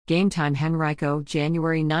Game time Henrico,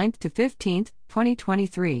 January 9th to 15th,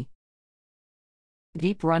 2023.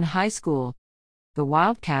 Deep Run High School. The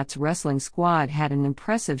Wildcats wrestling squad had an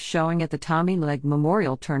impressive showing at the Tommy Legg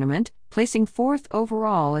Memorial Tournament, placing 4th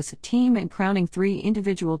overall as a team and crowning 3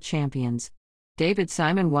 individual champions. David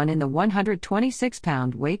Simon won in the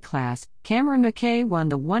 126-pound weight class, Cameron McKay won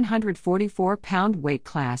the 144-pound weight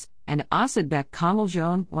class, and Asadbek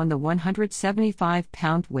Kamaljoan won the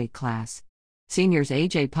 175-pound weight class. Seniors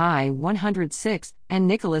AJ Pai 106 and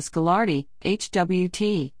Nicholas Gallardi,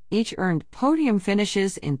 HWT, each earned podium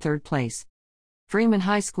finishes in 3rd place. Freeman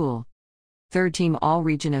High School. 3rd Team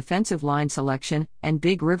All-Region Offensive Line Selection and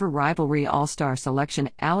Big River Rivalry All-Star Selection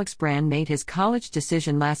Alex Brand made his college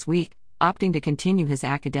decision last week, opting to continue his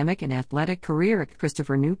academic and athletic career at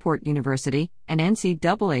Christopher Newport University, an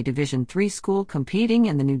NCAA Division III school competing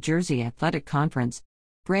in the New Jersey Athletic Conference.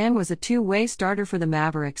 Brand was a two-way starter for the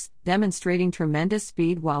Mavericks, demonstrating tremendous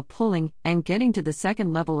speed while pulling and getting to the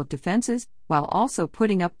second level of defenses, while also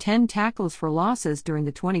putting up 10 tackles for losses during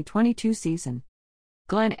the 2022 season.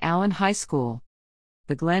 Glen Allen High School.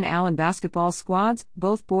 The Glen Allen basketball squads,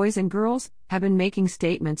 both boys and girls, have been making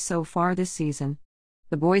statements so far this season.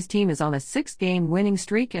 The boys' team is on a 6-game winning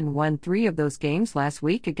streak and won 3 of those games last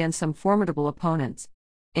week against some formidable opponents.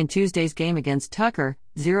 In Tuesday's game against Tucker,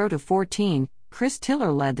 0-14, Chris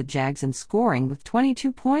Tiller led the Jags in scoring with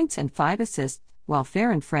 22 points and 5 assists, while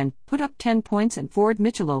Farron Friend put up 10 points and Ford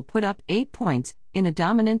Michelot put up 8 points, in a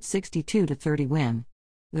dominant 62-30 win.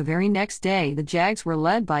 The very next day, the Jags were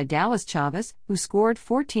led by Dallas Chavez, who scored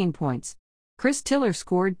 14 points. Chris Tiller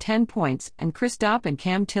scored 10 points, and Chris Dopp and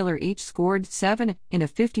Cam Tiller each scored 7, in a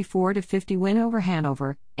 54-50 win over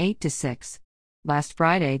Hanover, 8-6. Last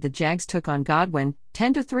Friday, the Jags took on Godwin,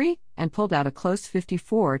 10-3, and pulled out a close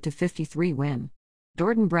 54-53 win.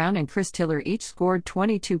 Jordan Brown and Chris Tiller each scored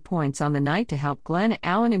 22 points on the night to help Glen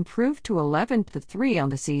Allen improve to 11-3 on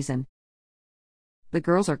the season. The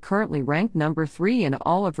girls are currently ranked number 3 in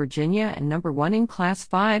all of Virginia and number 1 in Class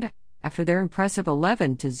 5, after their impressive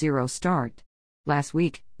 11-0 start. Last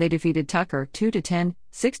week, they defeated Tucker 2-10,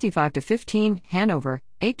 65-15, Hanover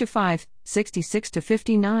 8-5,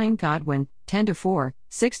 66-59, Godwin 10-4,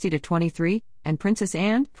 60-23, and Princess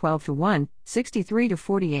Anne 12-1,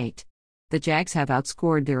 63-48. The Jags have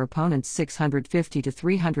outscored their opponents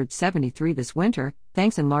 650-373 this winter,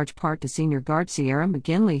 thanks in large part to senior guard Sierra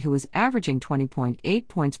McGinley, who is averaging 20.8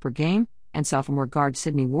 points per game, and sophomore guard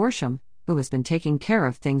Sydney Worsham, who has been taking care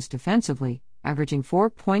of things defensively, averaging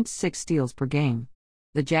 4.6 steals per game.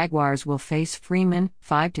 The Jaguars will face Freeman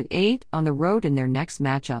 5-8 on the road in their next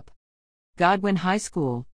matchup. Godwin High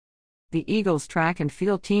School. The Eagles track and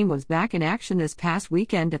field team was back in action this past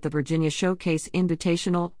weekend at the Virginia Showcase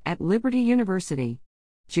Invitational at Liberty University.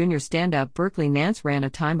 Junior standout Berkeley Nance ran a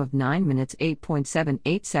time of 9 minutes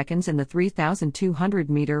 8.78 seconds in the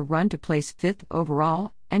 3,200-meter run to place 5th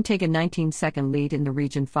overall and take a 19-second lead in the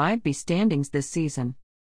Region 5B standings this season.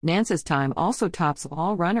 Nance's time also tops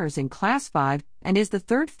all runners in Class 5 and is the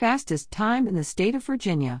 3rd fastest time in the state of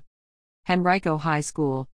Virginia. Henrico High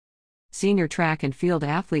School. Senior track and field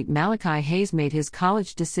athlete Malachi Hayes made his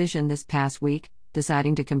college decision this past week,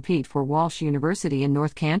 deciding to compete for Walsh University in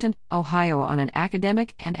North Canton, Ohio on an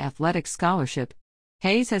academic and athletic scholarship.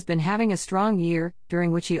 Hayes has been having a strong year,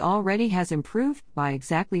 during which he already has improved by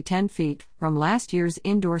exactly 10 feet from last year's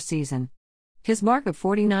indoor season. His mark of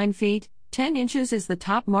 49 feet, 10 inches is the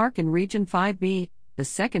top mark in Region 5B, the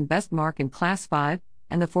 2nd best mark in Class 5,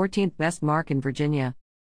 and the 14th best mark in Virginia.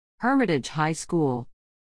 Hermitage High School.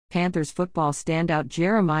 Panthers football standout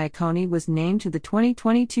Jeremiah Coney was named to the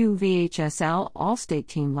 2022 VHSL All-State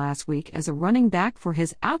team last week as a running back for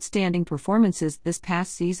his outstanding performances this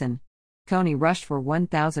past season. Coney rushed for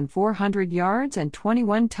 1,400 yards and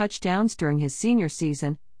 21 touchdowns during his senior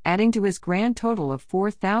season, adding to his grand total of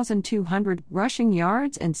 4,200 rushing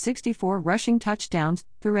yards and 64 rushing touchdowns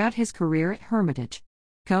throughout his career at Hermitage.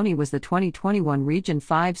 Coney was the 2021 Region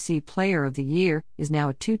 5C Player of the Year, is now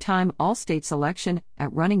a 2-time All-State selection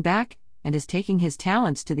at running back, and is taking his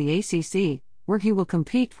talents to the ACC, where he will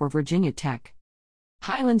compete for Virginia Tech.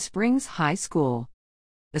 Highland Springs High School.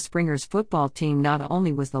 The Springers football team not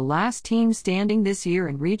only was the last team standing this year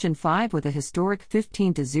in Region 5 with a historic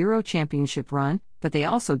 15-0 championship run, but they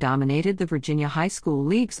also dominated the Virginia High School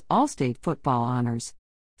League's All-State football honors.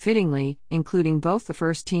 Fittingly, including both the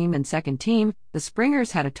first team and second team, the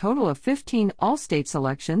Springers had a total of 15 All-State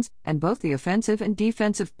selections, and both the offensive and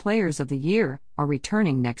defensive players of the year are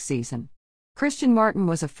returning next season. Christian Martin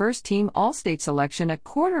was a first-team All-State selection at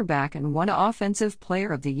quarterback and won Offensive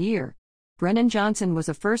Player of the Year. Brennan Johnson was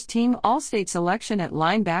a first-team All-State selection at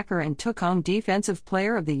linebacker and took home Defensive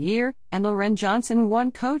Player of the Year, and Loren Johnson won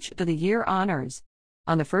Coach of the Year honors.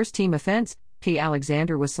 On the first-team offense, P.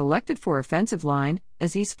 Alexander was selected for offensive line,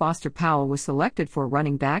 Aziz Foster Powell was selected for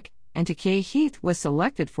running back, and Takei Heath was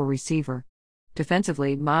selected for receiver.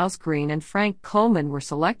 Defensively, Miles Green and Frank Coleman were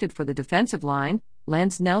selected for the defensive line,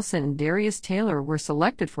 Lance Nelson and Darius Taylor were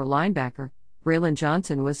selected for linebacker, Braylon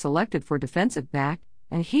Johnson was selected for defensive back,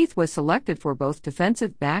 and Heath was selected for both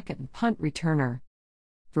defensive back and punt returner.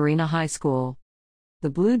 Varina High School. The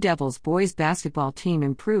Blue Devils boys basketball team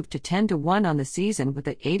improved to 10-1 on the season with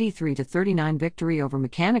an 83-39 victory over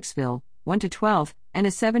Mechanicsville, 1-12, and a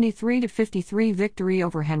 73-53 victory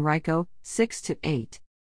over Henrico, 6-8.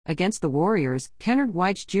 Against the Warriors, Kennard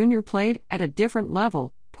Weitz Jr. played at a different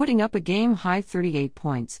level, putting up a game-high 38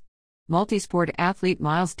 points. Multisport athlete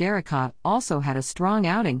Miles Derricott also had a strong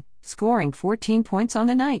outing, scoring 14 points on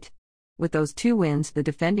the night. With those 2 wins, the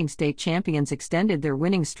defending state champions extended their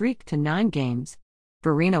winning streak to 9 games.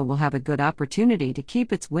 Varina will have a good opportunity to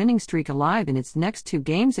keep its winning streak alive in its next 2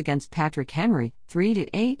 games against Patrick Henry,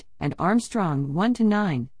 3-8, and Armstrong,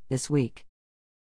 1-9, this week.